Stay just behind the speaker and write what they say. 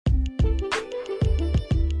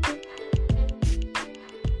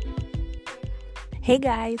Hey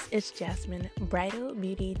guys, it's Jasmine, bridal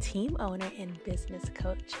beauty team owner and business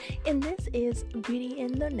coach, and this is Beauty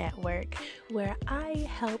in the Network, where I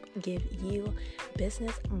help give you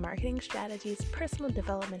business marketing strategies, personal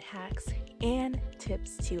development hacks, and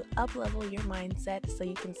tips to uplevel your mindset so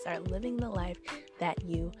you can start living the life that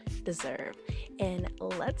you deserve. And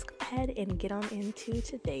let's go ahead and get on into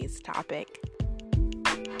today's topic.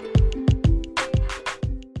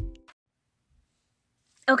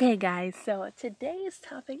 Okay, guys, so today's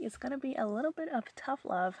topic is going to be a little bit of tough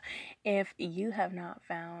love. If you have not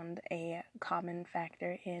found a common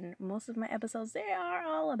factor in most of my episodes, they are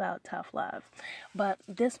all about tough love. But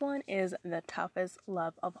this one is the toughest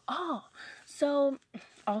love of all. So,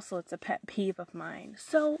 also, it's a pet peeve of mine.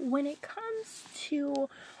 So, when it comes to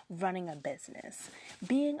running a business,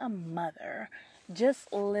 being a mother,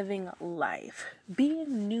 just living life,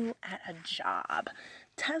 being new at a job,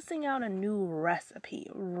 testing out a new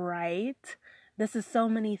recipe, right? This is so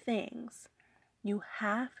many things. You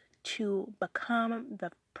have to become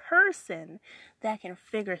the person that can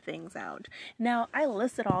figure things out. Now, I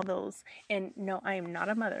listed all those, and no, I am not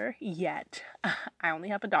a mother yet. I only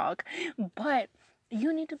have a dog, but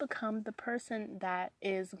you need to become the person that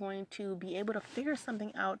is going to be able to figure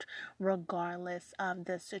something out regardless of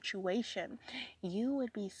the situation. You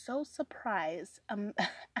would be so surprised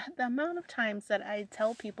at the amount of times that I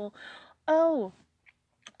tell people, oh,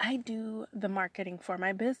 I do the marketing for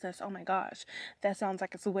my business. Oh my gosh, that sounds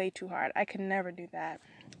like it's way too hard. I can never do that.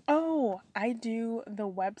 Oh, I do the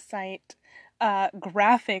website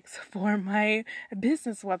graphics for my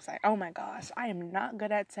business website. Oh my gosh, I am not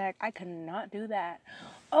good at tech. I cannot do that.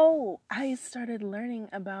 Oh, I started learning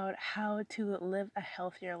about how to live a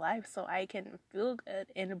healthier life so I can feel good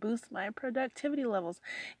and boost my productivity levels.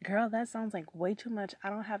 Girl, that sounds like way too much.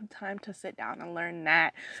 I don't have time to sit down and learn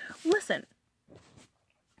that. Listen.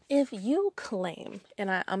 If you claim,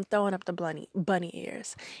 and I'm throwing up the bunny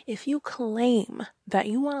ears, if you claim that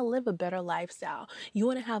you want to live a better lifestyle, you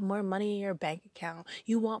want to have more money in your bank account,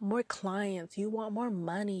 you want more clients, you want more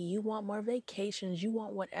money, you want more vacations, you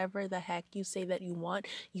want whatever the heck you say that you want,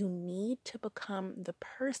 you need to become the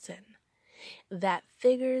person that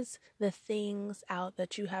figures the things out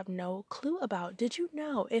that you have no clue about. Did you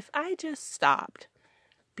know if I just stopped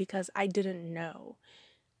because I didn't know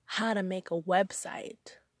how to make a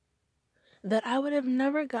website, that I would have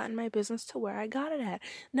never gotten my business to where I got it at?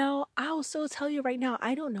 Now, I'll still tell you right now,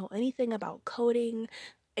 I don't know anything about coding,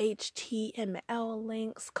 HTML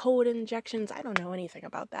links, code injections. I don't know anything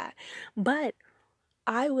about that. But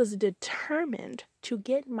I was determined to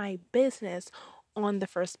get my business on the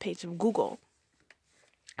first page of Google.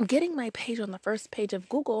 Getting my page on the first page of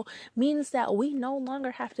Google means that we no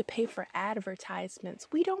longer have to pay for advertisements.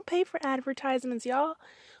 We don't pay for advertisements, y'all.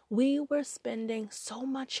 We were spending so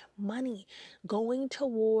much money going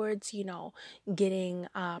towards, getting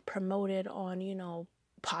promoted on,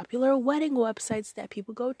 popular wedding websites that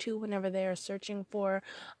people go to whenever they are searching for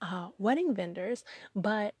wedding vendors.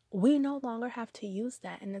 But we no longer have to use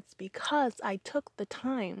that. And it's because I took the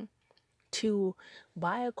time to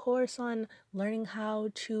buy a course on learning how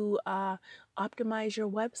to optimize your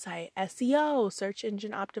website, SEO, search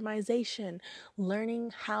engine optimization,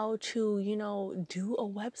 learning how to, do a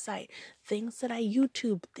website, things that I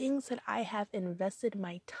YouTube, things that I have invested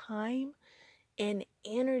my time and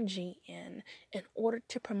energy in order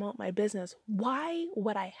to promote my business. Why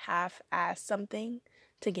would I half-ass something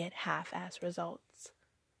to get half-ass results?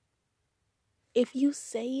 If you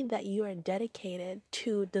say that you are dedicated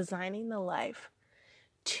to designing the life,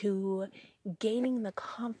 to gaining the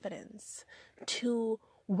confidence, to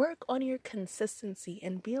work on your consistency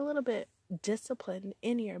and be a little bit disciplined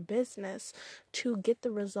in your business to get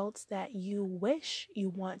the results that you wish you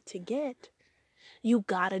want to get, you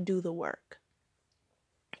gotta do the work.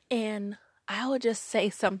 And I would just say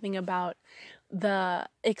something about the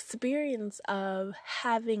experience of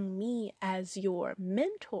having me as your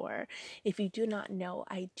mentor. If you do not know,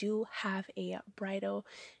 I do have a bridal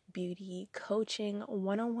beauty coaching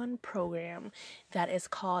one-on-one program that is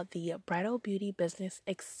called the Bridal Beauty Business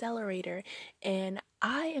Accelerator, and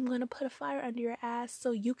I am going to put a fire under your ass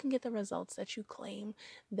so you can get the results that you claim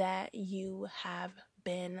that you have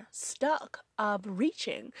been stuck of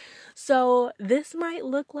reaching. So this might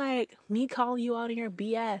look like me calling you out on your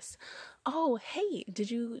BS. Oh, hey, did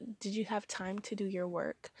you have time to do your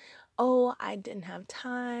work? Oh, I didn't have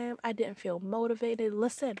time. I didn't feel motivated.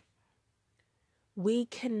 Listen, we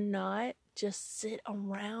cannot just sit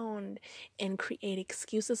around and create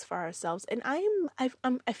excuses for ourselves. And I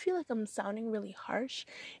feel like I'm sounding really harsh,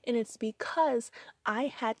 and it's because I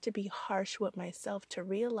had to be harsh with myself to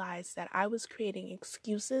realize that I was creating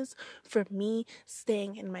excuses for me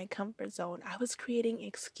staying in my comfort zone. I was creating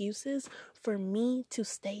excuses for me to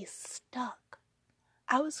stay stuck.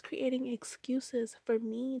 I was creating excuses for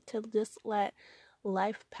me to just let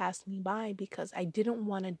life pass me by because I didn't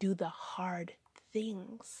want to do the hard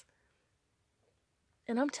things.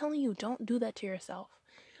 And I'm telling you, don't do that to yourself.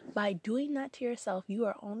 By doing that to yourself, you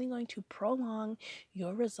are only going to prolong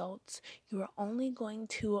your results. You are only going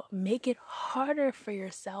to make it harder for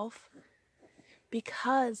yourself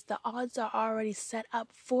because the odds are already set up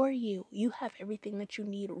for you. You have everything that you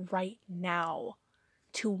need right now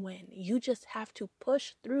to win. You just have to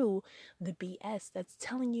push through the BS that's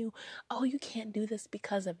telling you, oh, you can't do this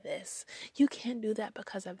because of this. You can't do that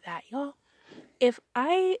because of that. Y'all, if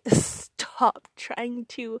I stopped trying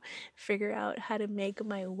to figure out how to make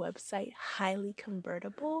my website highly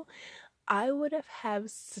convertible, I would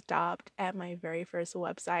have stopped at my very first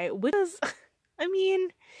website, which was,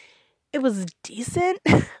 it was decent,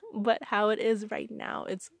 but how it is right now,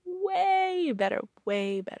 it's way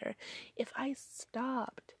better. If I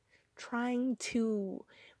stopped trying to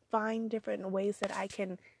find different ways that I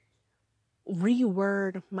can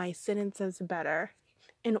reword my sentences better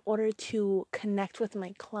in order to connect with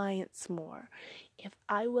my clients more, if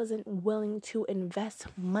I wasn't willing to invest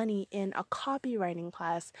money in a copywriting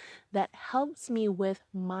class that helps me with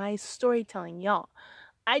my storytelling, y'all,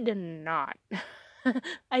 I did not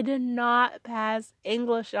pass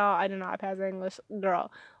English, y'all. I did not pass English,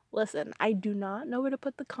 girl. Listen, I do not know where to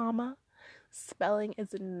put the comma. Spelling is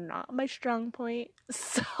not my strong point.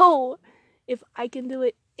 So, if I can do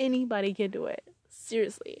it, anybody can do it.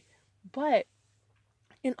 Seriously. But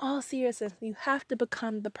in all seriousness, you have to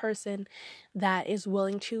become the person that is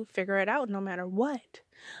willing to figure it out no matter what.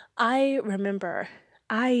 I remember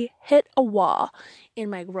I hit a wall in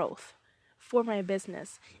my growth for my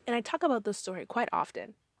business. And I talk about this story quite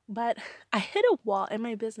often. But I hit a wall in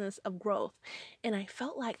my business of growth, and I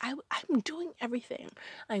felt like I'm doing everything.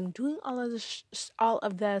 I'm doing all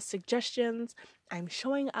of the suggestions. I'm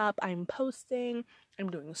showing up. I'm posting. I'm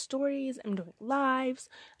doing stories. I'm doing lives.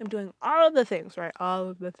 I'm doing all of the things, right? All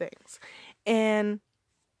of the things, and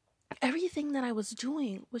everything that I was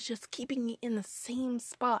doing was just keeping me in the same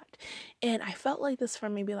spot. And I felt like this for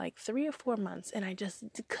maybe like 3 or 4 months, and I just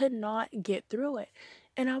could not get through it.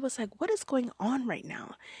 And I was like, what is going on right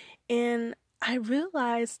now? And I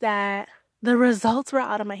realized that the results were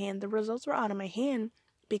out of my hand. The results were out of my hand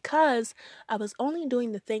because I was only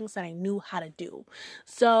doing the things that I knew how to do.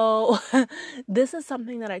 So this is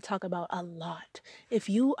something that I talk about a lot. If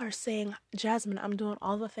you are saying, Jasmine, I'm doing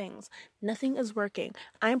all the things, nothing is working,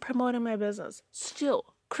 I'm promoting my business,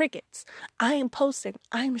 still crickets, I am posting,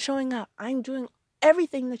 I'm showing up, I'm doing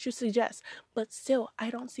everything that you suggest, but still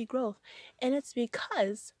I don't see growth. And it's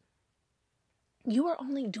because you are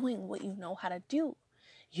only doing what you know how to do.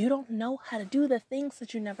 You don't know how to do the things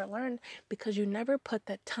that you never learned because you never put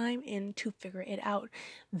that time in to figure it out.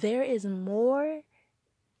 There is more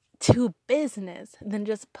to business than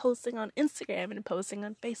just posting on Instagram and posting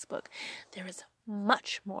on Facebook. There is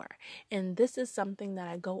much more. And this is something that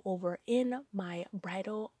I go over in my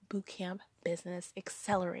Bridal Bootcamp Business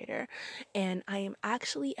Accelerator. And I am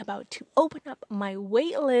actually about to open up my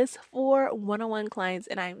wait list for one-on-one clients.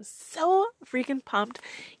 And I'm so freaking pumped.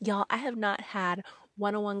 Y'all, I have not had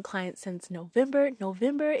one-on-one clients since November.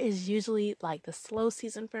 November is usually like the slow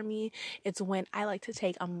season for me. It's when I like to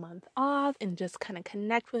take a month off and just kind of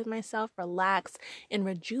connect with myself, relax, and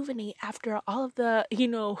rejuvenate after all of the,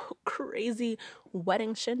 crazy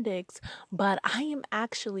wedding shindigs. But I am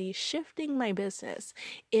actually shifting my business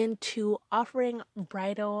into offering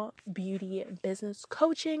bridal beauty business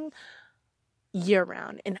coaching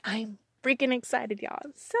year-round, and I'm freaking excited, y'all.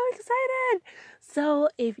 I'm so excited. So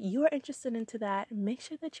if you're interested into that, make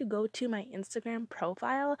sure that you go to my Instagram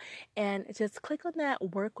profile and just click on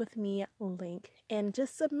that work with me link and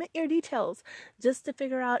just submit your details just to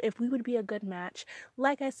figure out if we would be a good match.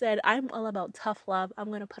 Like I said, I'm all about tough love. I'm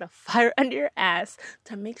going to put a fire under your ass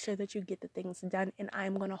to make sure that you get the things done, and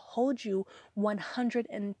I'm going to hold you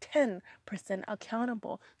 110%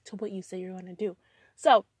 accountable to what you say you're going to do.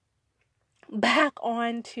 So back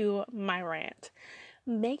on to my rant.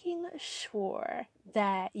 Making sure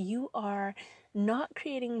that you are not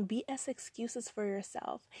creating BS excuses for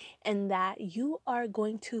yourself and that you are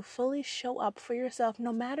going to fully show up for yourself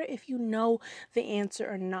no matter if you know the answer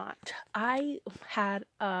or not. I had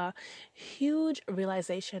a huge huge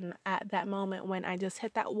realization at that moment when I just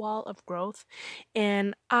hit that wall of growth.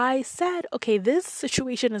 And I said, okay, this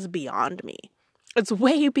situation is beyond me. It's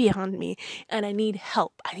way beyond me, and I need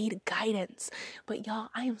help. I need guidance. But y'all,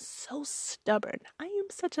 I am so stubborn. I am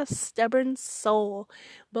such a stubborn soul.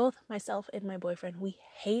 Both myself and my boyfriend, we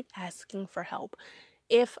hate asking for help.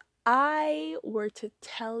 If I were to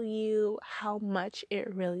tell you how much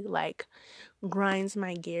it really grinds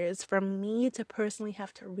my gears for me to personally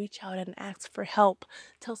have to reach out and ask for help,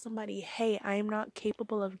 tell somebody, hey, I am not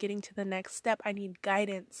capable of getting to the next step, I need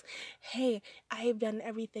guidance. Hey, I have done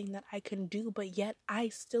everything that I can do, but yet I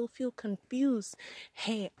still feel confused.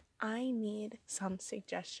 Hey, I need some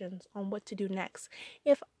suggestions on what to do next.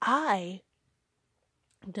 If I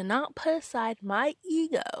do not put aside my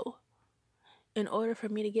ego in order for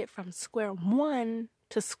me to get from square one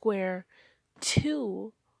to square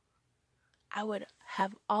two, I would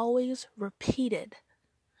have always repeated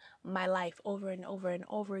my life over and over and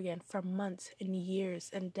over again for months and years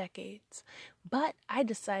and decades. But I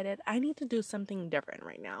decided I need to do something different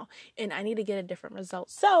right now, and I need to get a different result.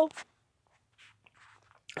 So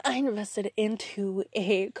I invested into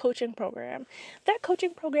a coaching program. That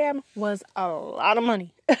coaching program was a lot of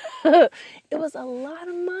money. It was a lot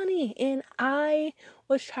of money, and I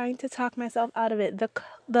was trying to talk myself out of it.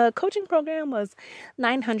 The coaching program was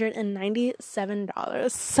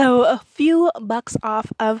 $997, so a few bucks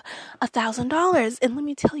off of $1,000. And let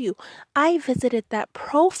me tell you, I visited that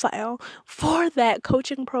profile for that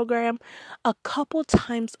coaching program a couple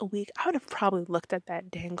times a week. I would have probably looked at that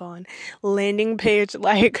dang on landing page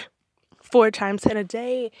 4 times in a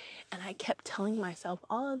day, and I kept telling myself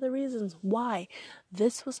all of the reasons why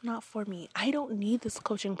this was not for me. I don't need this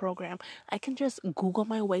coaching program. I can just Google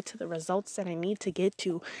my way to the results that I need to get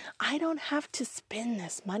to. I don't have to spend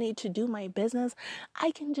this money to do my business.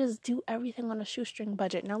 I can just do everything on a shoestring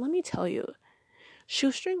budget. Now, let me tell you,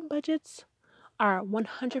 shoestring budgets are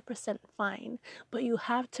 100% fine, but you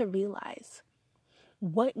have to realize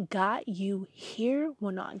what got you here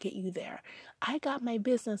will not get you there. I got my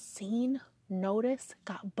business seen, noticed,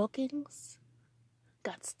 got bookings,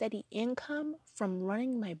 got steady income from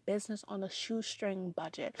running my business on a shoestring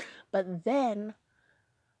budget. But then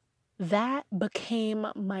that became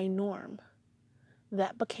my norm. I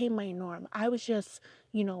was just,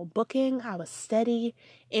 booking. I was steady,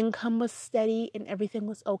 income was steady, and everything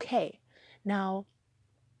was okay. Now,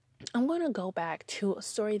 I'm going to go back to a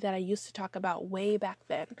story that I used to talk about way back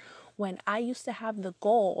then, when I used to have the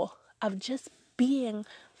goal of just being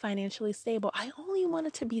financially stable. I only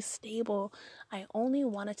wanted to be stable. I only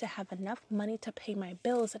wanted to have enough money to pay my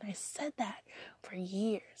bills. And I said that for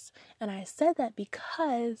years. And I said that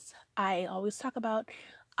because I always talk about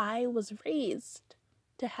I was raised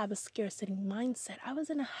to have a scarcity mindset. I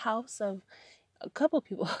was in a house of a couple of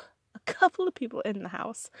people in the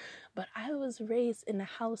house, but I was raised in a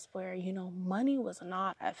house where, money was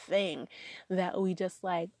not a thing that we just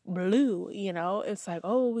blew, it's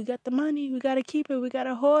oh, we got the money, we got to keep it, we got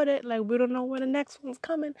to hoard it, we don't know when the next one's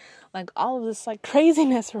coming, all of this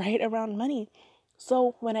craziness right around money.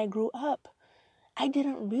 So when I grew up, I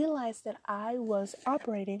didn't realize that I was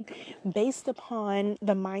operating based upon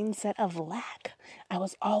the mindset of lack. I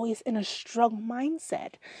was always in a struggle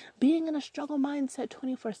mindset. Being in a struggle mindset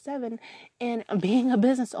 24/7 and being a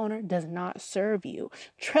business owner does not serve you.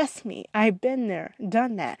 Trust me, I've been there,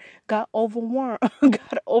 done that, got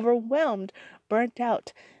overwhelmed, burnt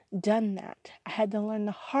out, done that. I had to learn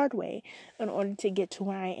the hard way in order to get to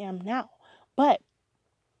where I am now. But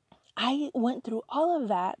I went through all of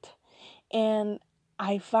that, and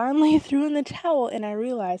I finally threw in the towel, and I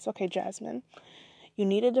realized, okay, Jasmine, you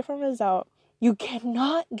need a different result. You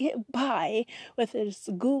cannot get by with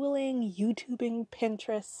just Googling, YouTubing,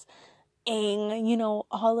 Pinterest, and,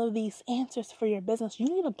 all of these answers for your business. You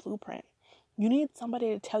need a blueprint. You need somebody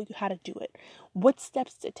to tell you how to do it, what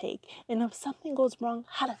steps to take, and if something goes wrong,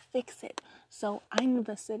 how to fix it. So I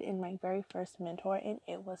invested in my very first mentor, and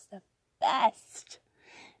it was the best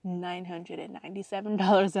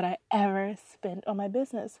 $997 that I ever spent on my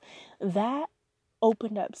business. That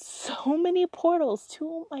opened up so many portals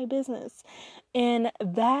to my business. And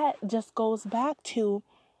that just goes back to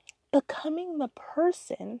becoming the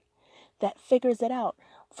person that figures it out.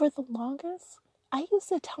 For the longest, I used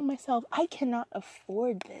to tell myself, I cannot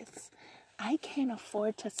afford this. I can't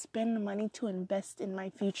afford to spend money to invest in my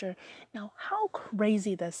future. Now, how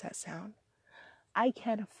crazy does that sound? I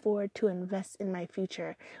can't afford to invest in my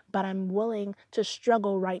future, but I'm willing to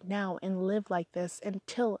struggle right now and live like this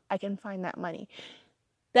until I can find that money.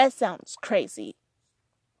 That sounds crazy.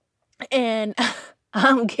 And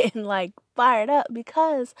I'm getting fired up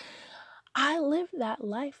because I lived that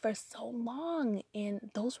life for so long,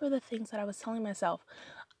 and those were the things that I was telling myself.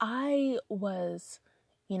 I was,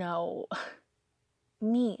 you know,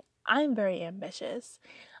 I'm very ambitious.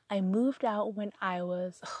 I moved out when I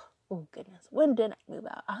was, oh goodness, when did I move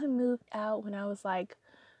out? I moved out when I was like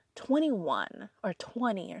 21 or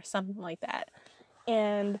 20 or something like that.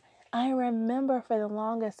 And I remember for the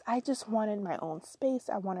longest, I just wanted my own space.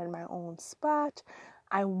 I wanted my own spot.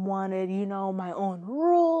 I wanted, my own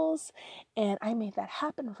rules. And I made that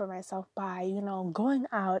happen for myself by, going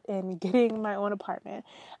out and getting my own apartment.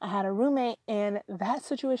 I had a roommate, and that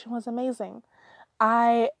situation was amazing.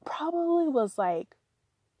 I probably was like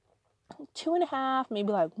 2.5,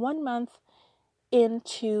 maybe like 1 month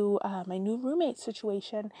into my new roommate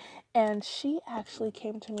situation. And she actually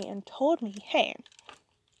came to me and told me, hey,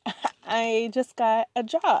 I just got a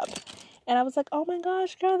job. And I was like, oh my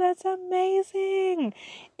gosh, girl, that's amazing.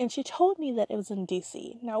 And she told me that it was in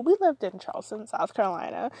DC. Now, we lived in Charleston, South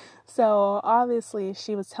Carolina. So obviously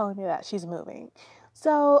she was telling me that she's moving.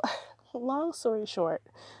 So long story short,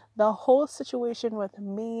 the whole situation with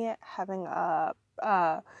me having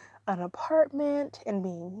an apartment and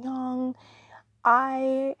being young,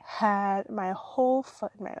 I had my whole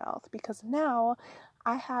foot in my mouth because now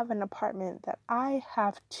I have an apartment that I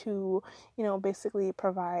have to, basically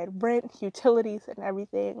provide rent, utilities, and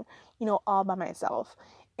everything, all by myself.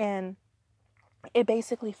 And it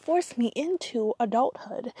basically forced me into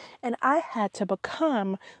adulthood, and I had to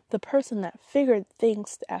become the person that figured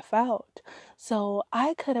things the F out. So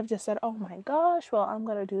I could have just said, oh my gosh, well, I'm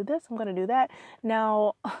going to do this, I'm going to do that.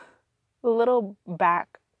 Now, a little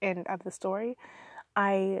back end of the story,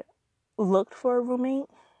 I looked for a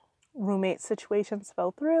roommate situations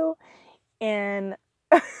fell through, and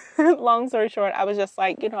long story short, I was just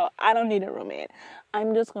like, I don't need a roommate.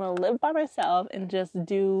 I'm just gonna live by myself and just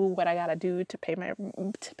do what I gotta do to pay my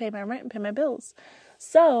rent and pay my bills.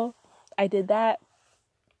 So I did that.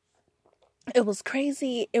 It was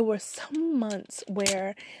crazy. It were some months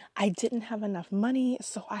where I didn't have enough money,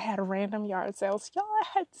 so I had random yard sales. Y'all, I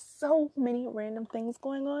had so many random things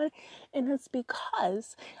going on, and it's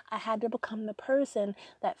because I had to become the person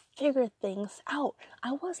that figured things out.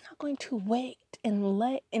 I was not going to wait and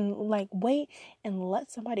let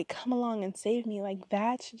somebody come along and save me. Like,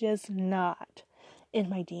 that's just not in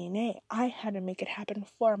my DNA. I had to make it happen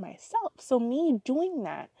for myself. So me doing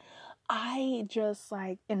that, I just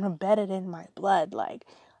embedded in my blood. Like,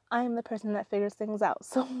 I am the person that figures things out.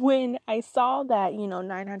 So when I saw that,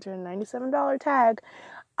 $997 tag,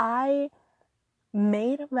 I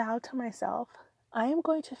made a vow to myself. I am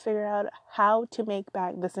going to figure out how to make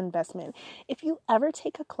back this investment. If you ever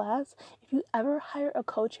take a class, if you ever hire a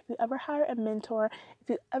coach, if you ever hire a mentor, if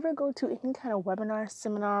you ever go to any kind of webinar,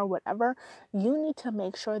 seminar, whatever, you need to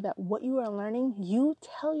make sure that what you are learning, you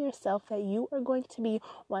tell yourself that you are going to be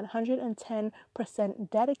 110%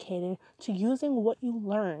 dedicated to using what you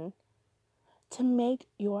learn to make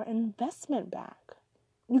your investment back.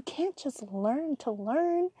 You can't just learn to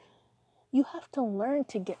learn. You have to learn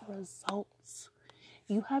to get results.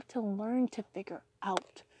 You have to learn to figure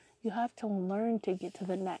out. You have to learn to get to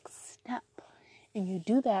the next step. And you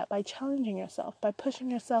do that by challenging yourself, by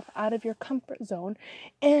pushing yourself out of your comfort zone,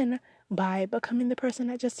 and by becoming the person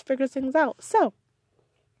that just figures things out. So,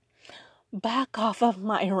 back off of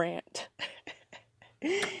my rant.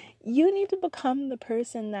 You need to become the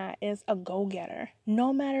person that is a go-getter.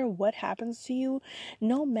 No matter what happens to you,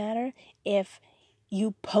 no matter if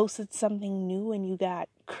you posted something new and you got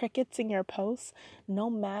crickets in your posts, no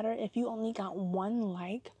matter if you only got 1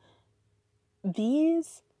 like,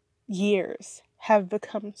 these years have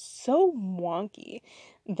become so wonky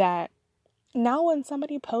that now when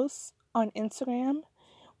somebody posts on Instagram,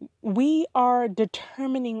 we are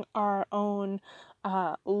determining our own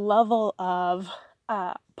level of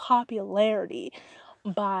popularity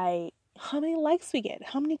by how many likes we get,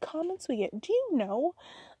 how many comments we get. Do you know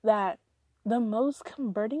that the most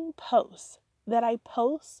converting posts that I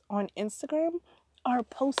post on Instagram are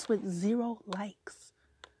posts with 0 likes,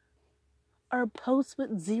 are posts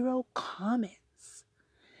with 0 comments?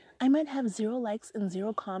 I might have 0 likes and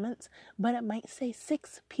 0 comments, but it might say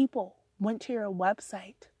 6 people went to your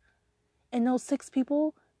website, and those 6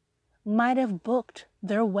 people might have booked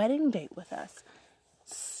their wedding date with us.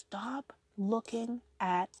 Stop looking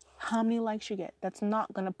at how many likes you get. That's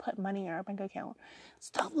not going to put money in your bank account.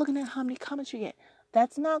 Stop looking at how many comments you get.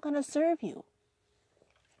 That's not going to serve you.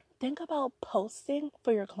 Think about posting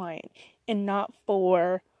for your client and not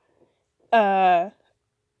for the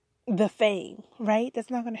fame, right? That's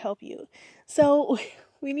not going to help you. So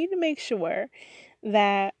we need to make sure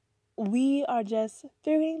that we are just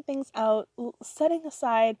figuring things out, setting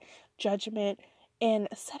aside judgment and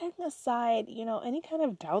setting aside, any kind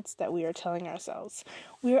of doubts that we are telling ourselves.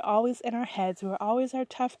 We are always in our heads. We're always our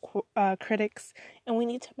tough critics, and we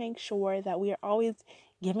need to make sure that we are always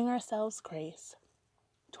giving ourselves grace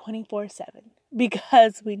 24/7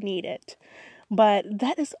 because we need it. But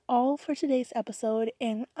that is all for today's episode,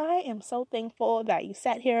 and I am so thankful that you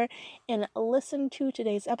sat here and listened to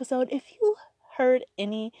today's episode. If you heard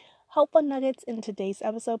any helpful nuggets in today's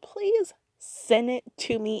episode, please send it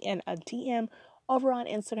to me in a DM over on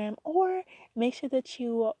Instagram, or make sure that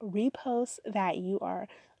you repost that you are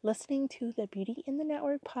listening to the Beauty in the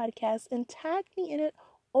Network podcast and tag me in it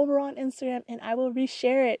over on Instagram, and I will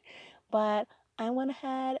reshare it. But I went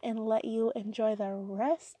ahead and let you enjoy the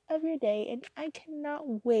rest of your day, and I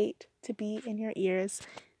cannot wait to be in your ears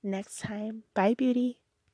next time. Bye, beauty.